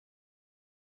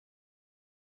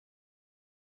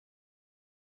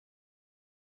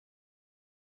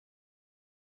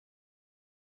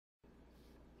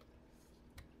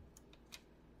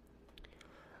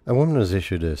A woman was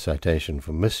issued a citation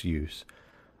for misuse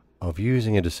of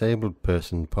using a disabled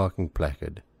person parking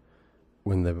placard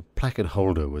when the placard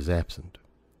holder was absent.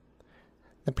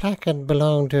 The placard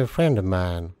belonged to a friend of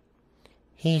mine.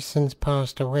 He's since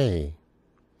passed away,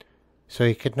 so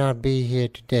he could not be here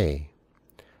today.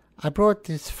 I brought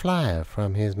this flyer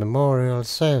from his memorial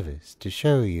service to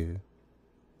show you.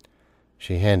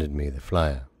 She handed me the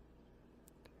flyer.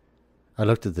 I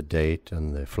looked at the date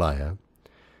on the flyer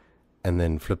and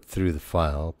then flipped through the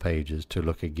file pages to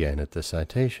look again at the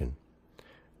citation,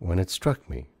 when it struck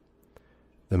me.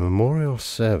 The memorial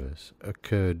service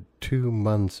occurred 2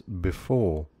 months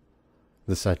before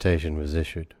the citation was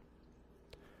issued.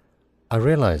 I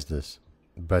realized this,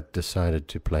 but decided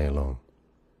to play along.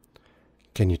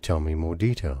 Can you tell me more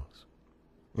details?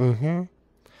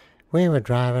 We were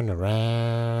driving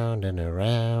around and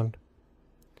around.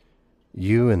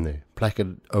 You and the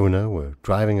placard owner were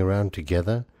driving around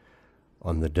together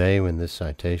on the day when this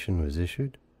citation was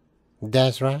issued?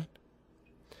 That's right.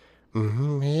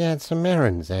 He had some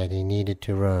errands that he needed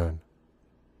to run.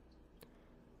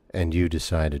 And you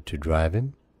decided to drive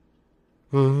him?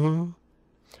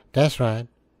 That's right.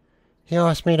 He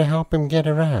asked me to help him get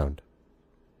around.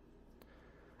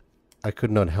 I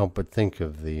could not help but think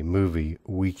of the movie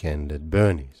Weekend at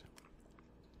Bernie's.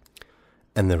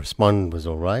 And the respondent was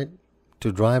all right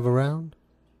to drive around?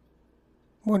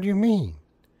 What do you mean?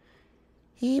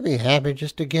 He'd be happy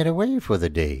just to get away for the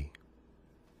day.